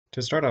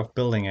To start off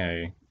building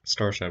a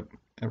Starship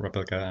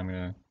replica, I'm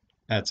going to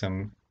add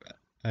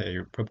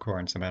a probe core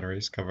and some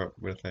batteries, cover it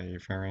with a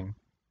fairing,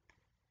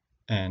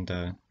 and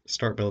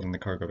start building the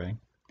cargo bay.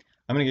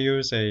 I'm going to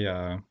use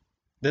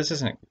this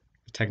isn't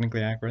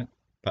technically accurate,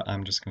 but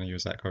I'm just going to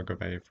use that cargo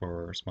bay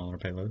for smaller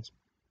payloads.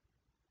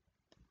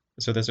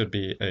 So this would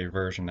be a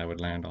version that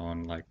would land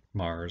on like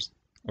Mars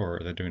or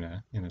the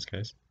Duna in this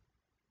case,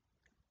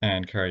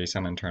 and carry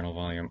some internal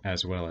volume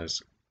as well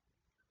as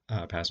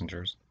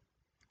passengers.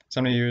 So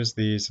I'm going to use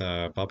these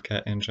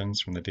Bobcat engines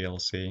from the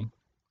DLC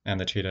and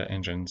the Cheetah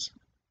engines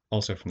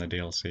also from the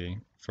DLC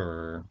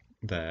for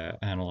the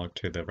analog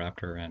to the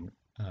Raptor and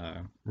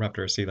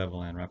Raptor sea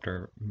level and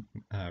Raptor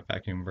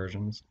vacuum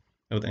versions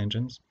of the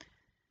engines,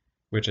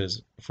 which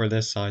is for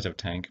this size of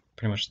tank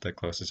pretty much the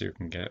closest you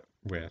can get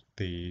with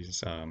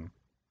these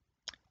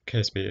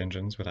KSB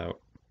engines without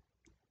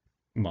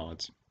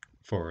mods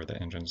for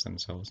the engines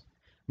themselves.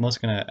 I'm also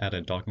going to add a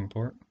docking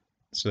port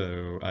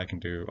so I can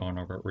do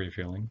on-orbit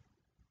refueling.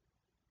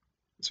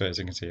 So as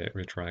you can see, it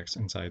retracts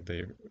inside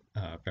the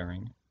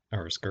fairing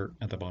or skirt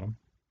at the bottom.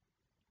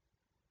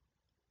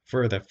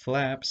 For the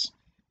flaps,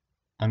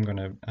 I'm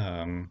gonna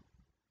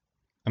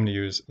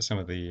use some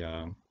of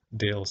the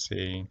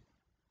DLC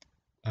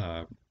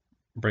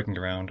breaking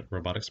around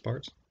robotics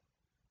parts.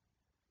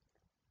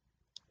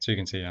 So you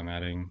can see I'm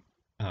adding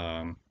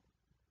some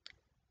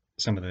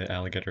of the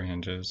alligator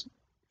hinges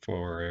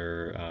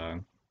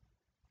for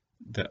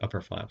the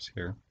upper flaps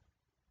here.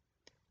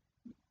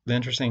 The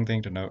interesting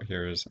thing to note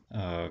here is,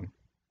 well,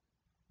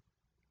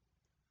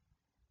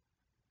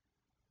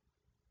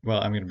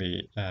 I'm going to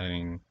be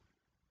adding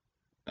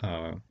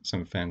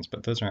some fins,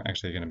 but those aren't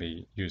actually going to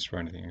be used for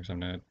anything, so I'm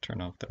going to turn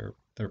off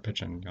their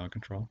pitch and yaw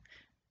control.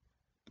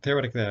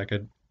 Theoretically, I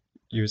could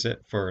use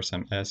it for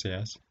some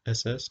SES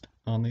assist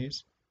on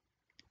these,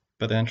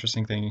 but the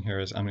interesting thing here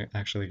is I'm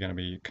actually going to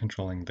be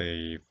controlling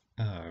the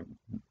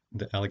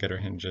alligator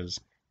hinges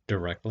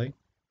directly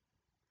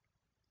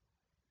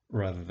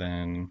rather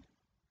than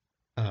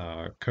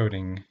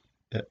coding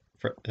it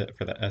for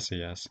the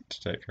SES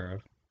to take care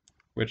of,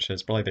 which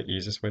is probably the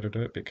easiest way to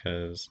do it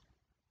because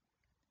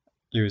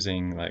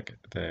using like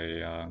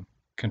the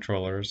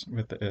controllers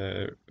with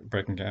the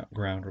breaking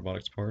ground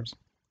robotics parts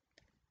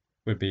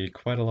would be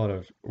quite a lot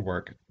of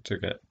work to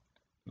get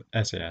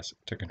SAS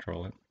to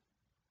control it.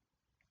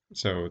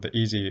 So the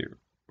easy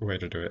way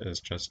to do it is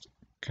just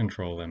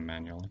control them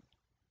manually.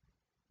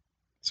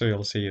 So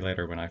you'll see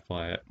later when I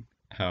fly it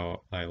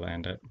how I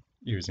land it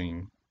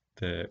using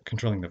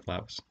controlling the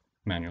flaps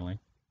manually.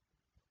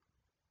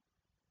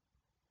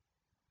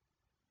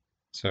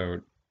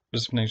 So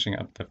just finishing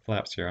up the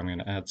flaps here, I'm going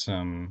to add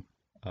some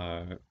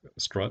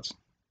struts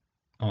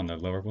on the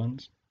lower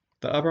ones.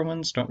 The upper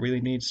ones don't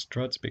really need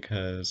struts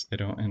because they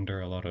don't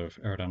endure a lot of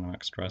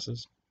aerodynamic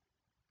stresses,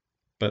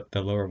 but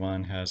the lower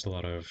one has a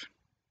lot of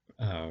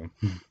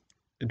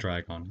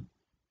drag on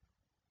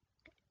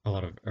a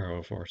lot of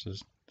aero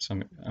forces. So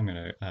I'm going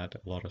to add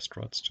a lot of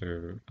struts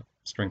to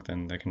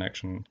strengthen the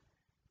connection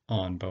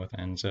on both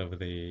ends of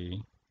the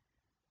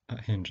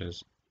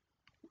hinges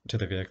to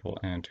the vehicle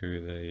and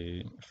to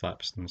the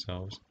flaps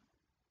themselves.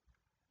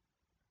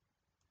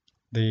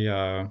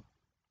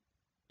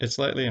 It's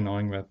slightly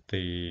annoying with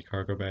the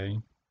cargo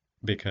bay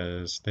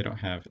because they don't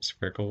have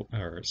spherical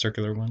or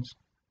circular ones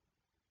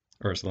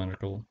or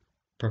cylindrical,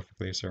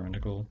 perfectly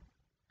cylindrical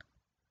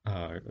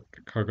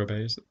cargo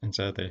bays.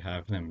 Instead, they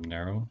have them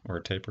narrow or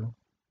taper,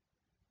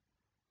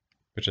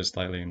 which is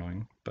slightly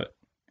annoying. But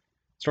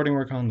starting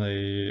work on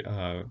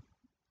the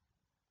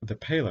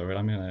payload,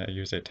 I'm going to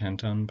use a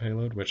 10-ton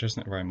payload, which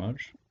isn't very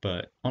much,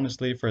 but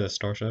honestly, for the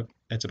Starship,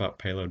 it's about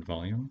payload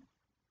volume.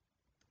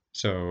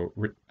 So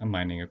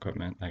mining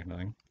equipment, that kind of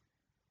thing,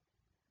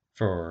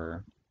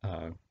 for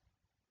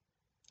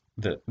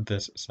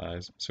this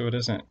size. So it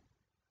isn't.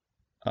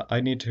 I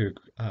need to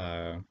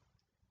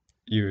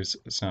use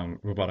some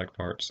robotic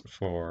parts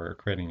for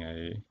creating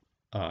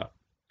a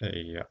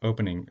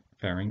opening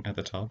fairing at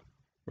the top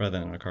rather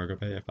than a cargo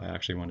bay if I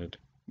actually wanted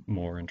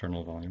more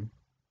internal volume.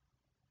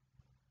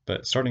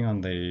 But starting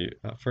on the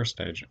first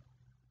stage,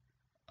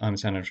 I'm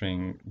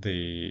centering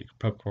the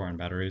probe core and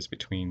batteries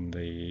between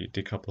the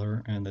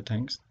decoupler and the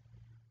tanks.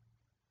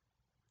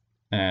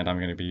 And I'm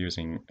going to be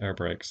using air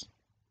brakes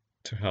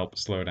to help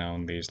slow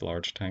down these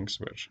large tanks,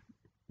 which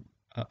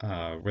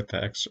with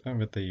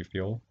the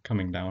fuel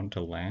coming down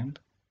to land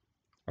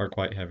are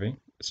quite heavy,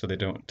 so they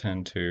don't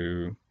tend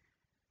to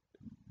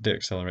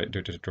deaccelerate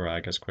due to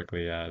drag as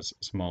quickly as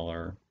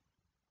smaller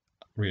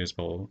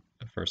reusable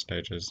first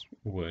stages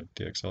would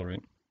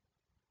deaccelerate.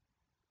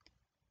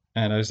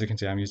 And as you can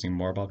see, I'm using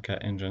more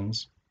Bobcat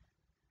engines,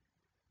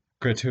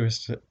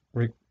 gratuitously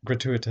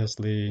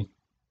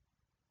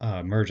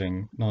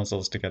merging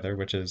nozzles together,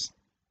 which is,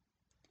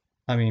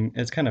 I mean,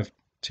 it's kind of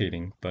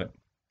cheating, but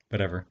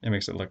whatever. It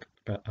makes it look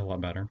a lot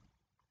better.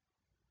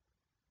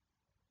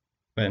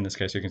 But in this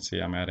case, you can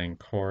see I'm adding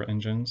core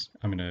engines.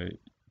 I'm going to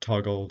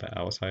toggle the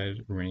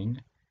outside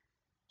ring.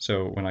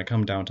 So when I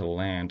come down to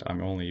land,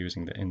 I'm only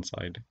using the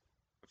inside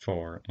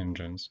 4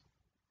 engines.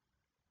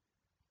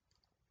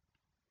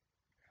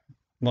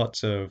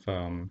 lots of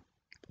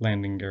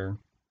landing gear.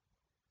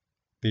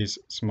 These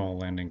small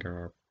landing gear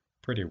are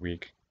pretty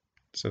weak,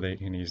 so they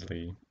can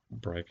easily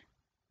break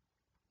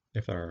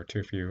if there are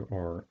too few,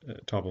 or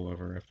topple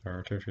over if there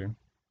are too few.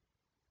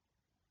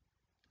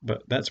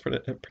 But that's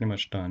pretty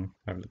much done.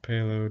 I have the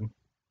payload,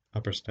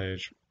 upper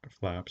stage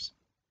flaps,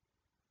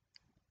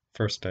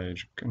 first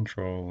stage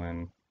control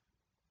and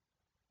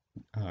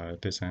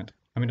descent.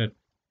 I'm going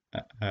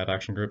to add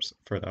action groups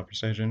for the upper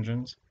stage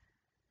engines,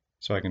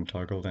 so I can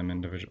toggle them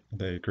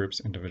the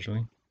groups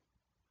individually.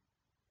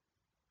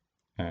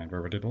 And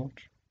we're ready to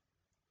launch.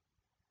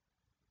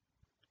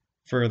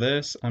 For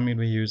this, I'm going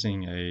to be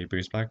using a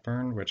boost back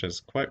burn, which is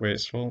quite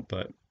wasteful,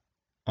 but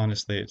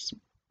honestly, it's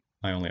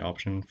my only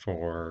option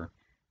for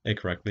a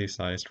correctly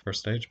sized first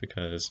stage,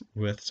 because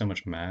with so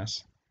much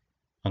mass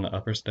on the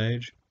upper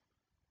stage,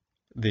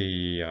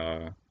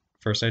 the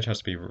first stage has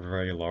to be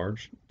very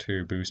large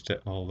to boost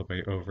it all the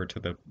way over to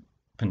the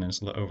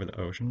peninsula over the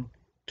ocean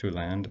to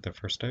land the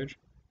first stage.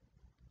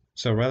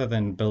 So rather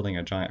than building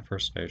a giant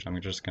first stage, I'm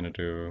just going to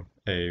do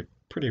a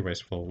pretty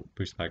wasteful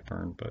boost back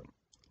burn, but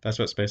that's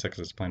what SpaceX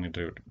is planning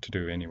to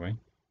do anyway,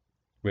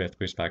 with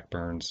boost back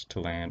burns to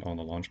land on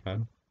the launch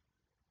pad.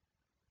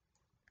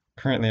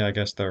 Currently, I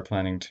guess they're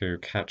planning to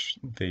catch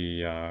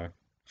the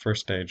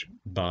first stage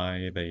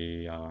by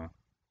the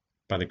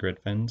grid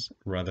fins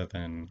rather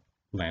than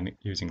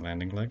using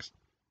landing legs,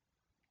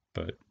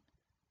 but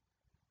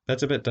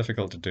that's a bit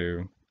difficult to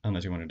do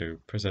unless you want to do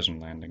precision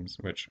landings,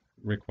 which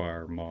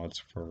require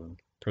mods for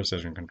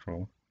precision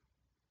control.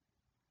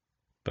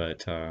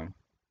 But in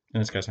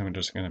this case, I'm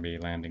just going to be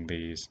landing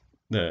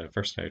the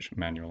first stage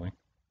manually,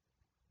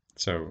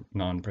 so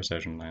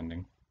non-precision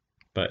landing,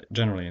 but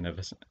generally in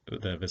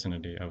the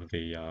vicinity of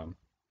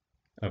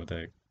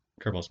the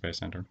Kerbal Space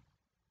Center.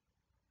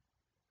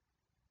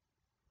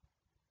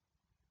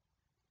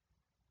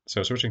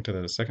 So switching to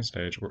the second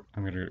stage,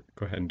 I'm going to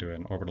go ahead and do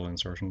an orbital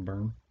insertion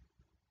burn.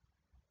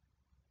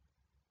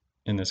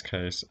 In this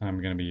case,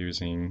 I'm going to be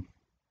using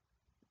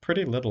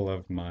pretty little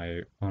of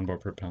my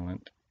onboard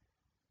propellant.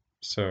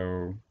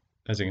 So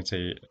as you can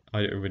see,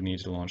 I would need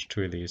to launch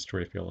 2 of these to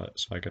refuel it,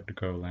 so I could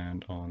go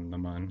land on the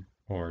Mun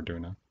or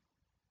Duna.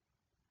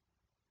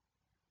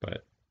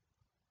 But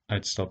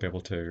I'd still be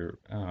able to,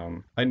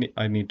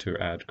 I need to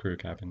add crew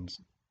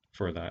cabins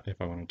for that if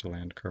I wanted to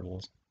land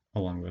Kerbals,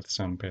 along with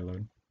some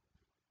payload.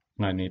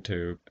 And I need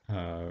to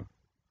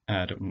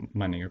add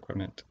mining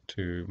equipment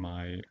to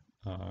my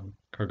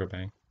cargo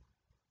bay,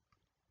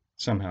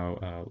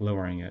 somehow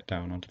lowering it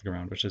down onto the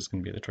ground, which is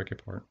going to be the tricky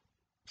part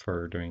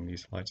for doing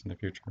these flights in the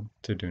future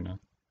to Duna,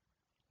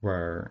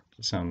 where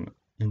some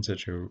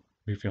in-situ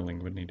refueling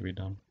would need to be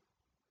done.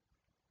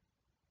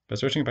 But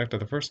switching back to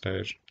the first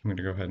stage, I'm going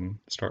to go ahead and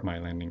start my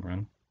landing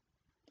run.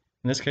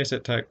 In this case,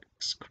 it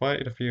takes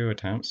quite a few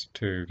attempts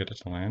to get it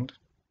to land,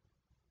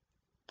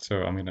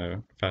 so I'm going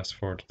to fast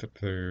forward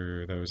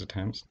through those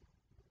attempts.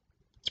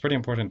 It's pretty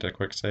important to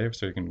quick save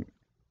so you can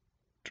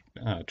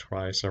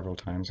try several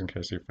times in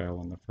case you fail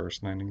on the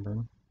first landing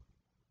burn.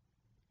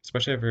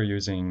 Especially if you're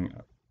using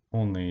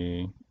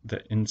only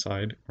the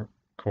inside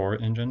core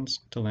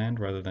engines to land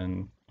rather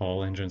than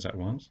all engines at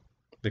once,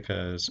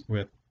 because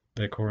with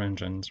the core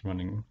engines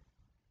running,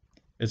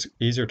 it's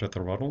easier to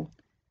throttle,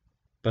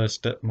 but it's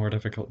more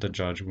difficult to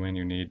judge when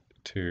you need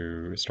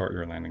to start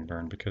your landing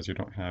burn because you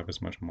don't have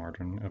as much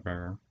margin of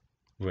error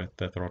with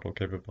the throttle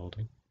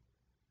capability.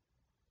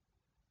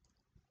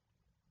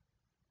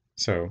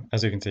 So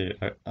as you can see,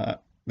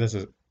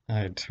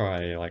 I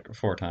try like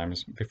 4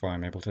 times before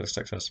I'm able to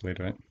successfully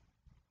do it.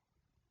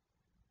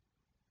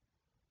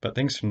 But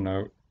things to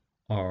note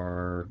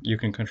are you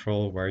can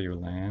control where you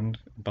land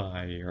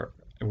by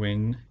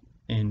when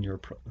in your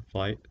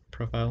flight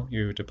profile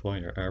you deploy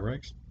your air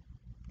brakes.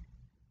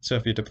 So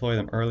if you deploy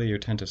them early, you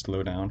tend to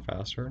slow down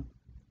faster.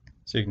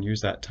 So you can use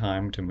that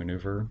time to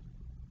maneuver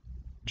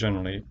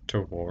generally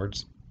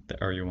towards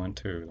the area you want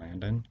to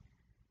land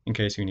in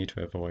case you need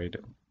to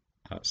avoid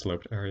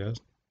sloped areas.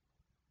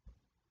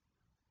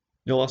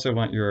 You'll also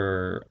want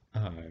your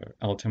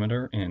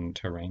altimeter in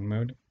terrain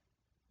mode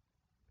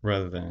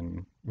rather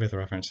than with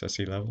reference to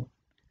sea level,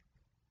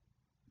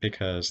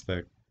 because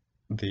the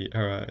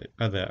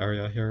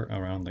area here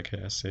around the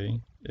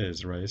KSC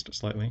is raised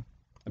slightly,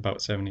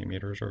 about 70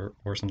 meters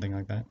or something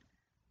like that,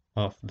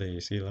 off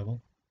the sea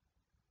level.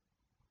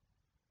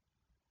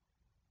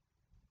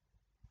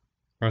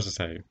 Or as I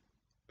say,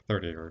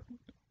 30 or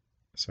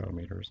so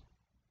meters.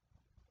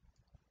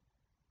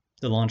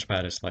 The launch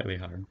pad is slightly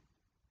higher.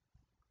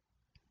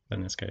 But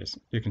in this case,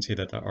 you can see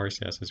that the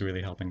RCS is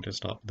really helping to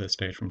stop the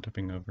stage from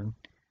tipping over,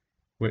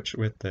 which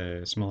with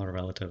the smaller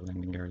relative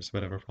landing gears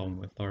would have a problem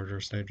with larger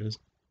stages.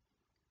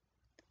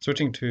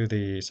 Switching to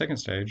the second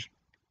stage,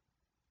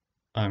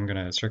 I'm going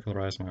to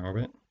circularize my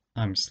orbit.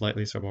 I'm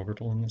slightly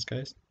suborbital in this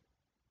case,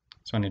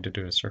 so I need to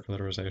do a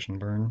circularization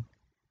burn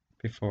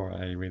before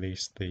I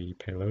release the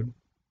payload.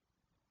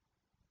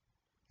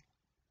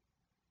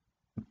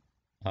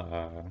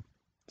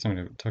 So I'm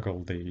going to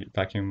toggle the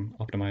vacuum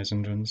optimized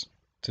engines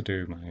to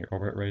do my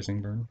orbit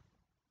raising burn.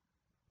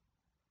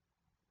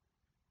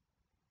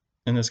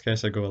 In this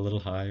case, I go a little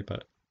high,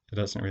 but it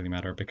doesn't really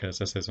matter because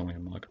this is only a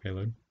mock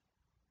payload.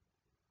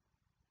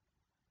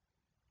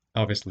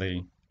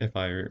 Obviously, if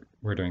I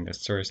were doing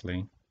this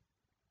seriously,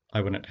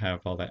 I wouldn't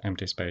have all that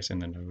empty space in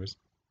the nose.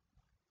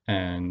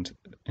 And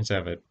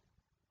instead of an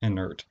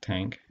inert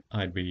tank,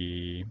 I'd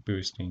be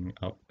boosting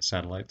up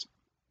satellites.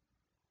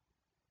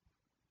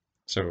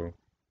 So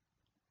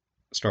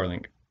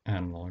Starlink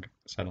analog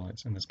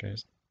satellites in this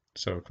case.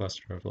 So a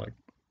cluster of like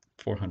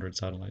 400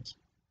 satellites.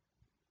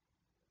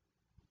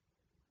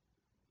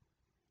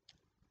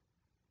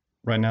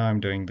 Right now I'm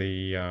doing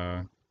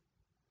the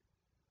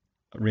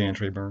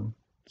re-entry burn,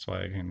 so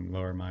I can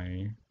lower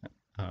my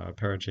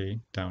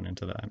perigee down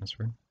into the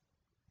atmosphere.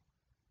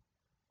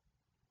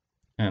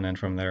 And then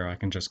from there I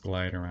can just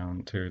glide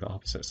around to the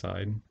opposite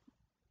side,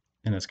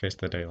 in this case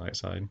the daylight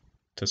side,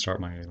 to start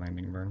my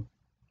landing burn,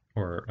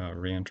 or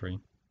re-entry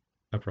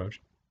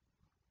approach.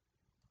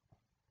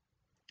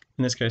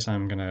 In this case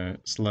I'm going to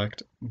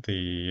select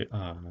the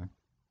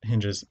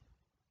hinges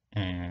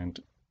and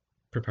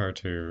prepare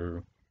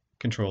to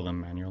control them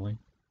manually.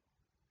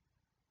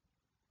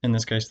 In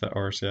this case, the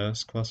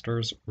RCS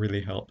clusters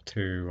really help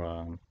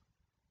to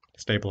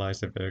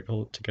stabilize the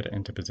vehicle to get it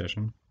into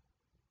position.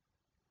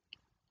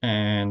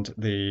 And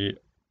the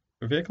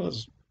vehicle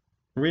is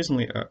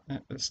reasonably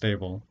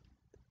stable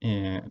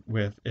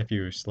with if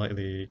you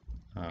slightly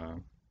uh,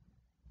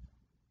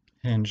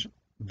 hinge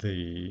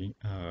the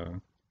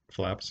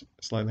flaps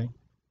slightly,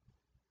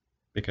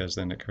 because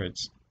then it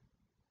creates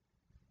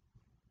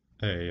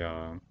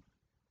a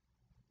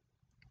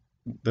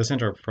the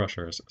center of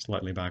pressure is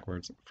slightly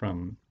backwards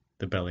from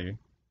the belly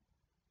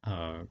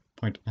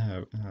point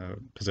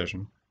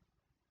position.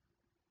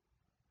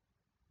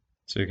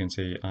 So you can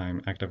see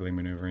I'm actively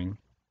maneuvering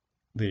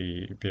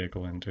the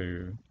vehicle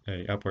into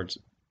a upwards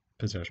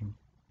position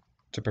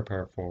to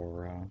prepare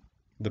for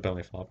the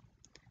belly flop.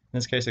 In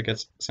this case, it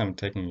gets some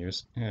getting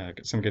used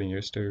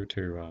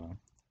to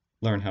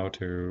learn how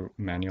to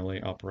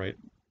manually operate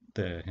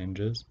the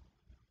hinges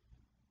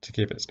to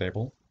keep it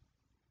stable.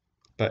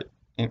 But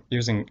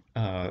using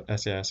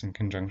SES in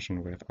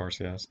conjunction with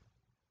RCS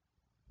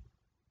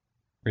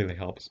really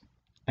helps.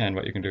 And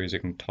what you can do is you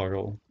can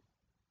toggle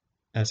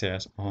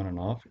SES on and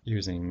off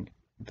using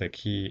the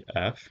key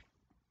F,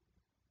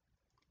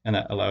 and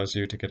that allows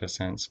you to get a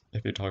sense,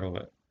 if you toggle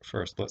it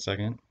for a split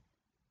second,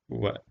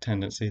 what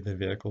tendency the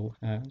vehicle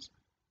has.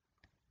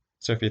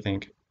 So if you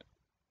think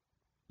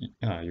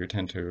you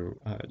tend to,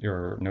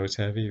 you're nose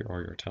heavy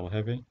or you're tail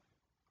heavy,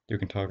 you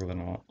can toggle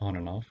it on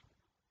and off,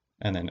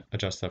 and then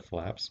adjust the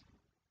flaps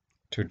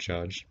to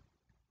judge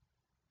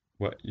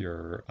what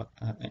your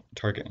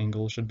target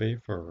angle should be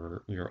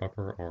for your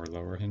upper or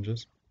lower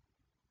hinges.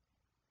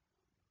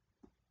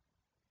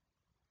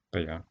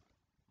 But yeah,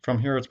 from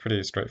here it's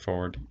pretty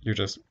straightforward. You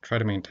just try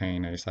to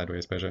maintain a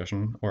sideways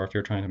position, or if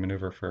you're trying to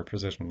maneuver for a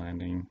precision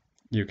landing,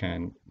 you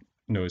can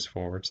nose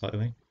forward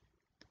slightly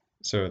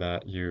so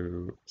that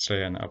you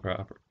stay in the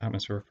upper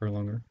atmosphere for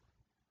longer.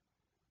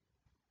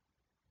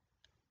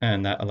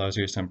 And that allows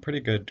you some pretty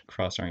good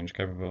cross-range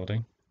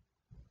capability.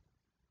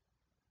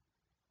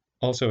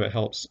 Also, it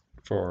helps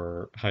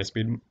for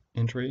high-speed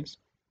entries,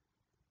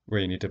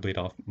 where you need to bleed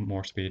off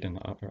more speed in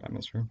the upper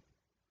atmosphere.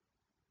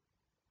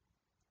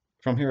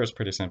 From here it's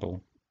pretty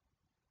simple.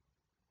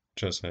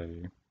 Just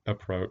a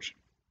approach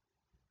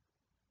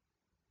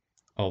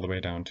all the way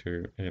down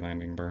to a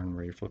landing burn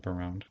where you flip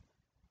around.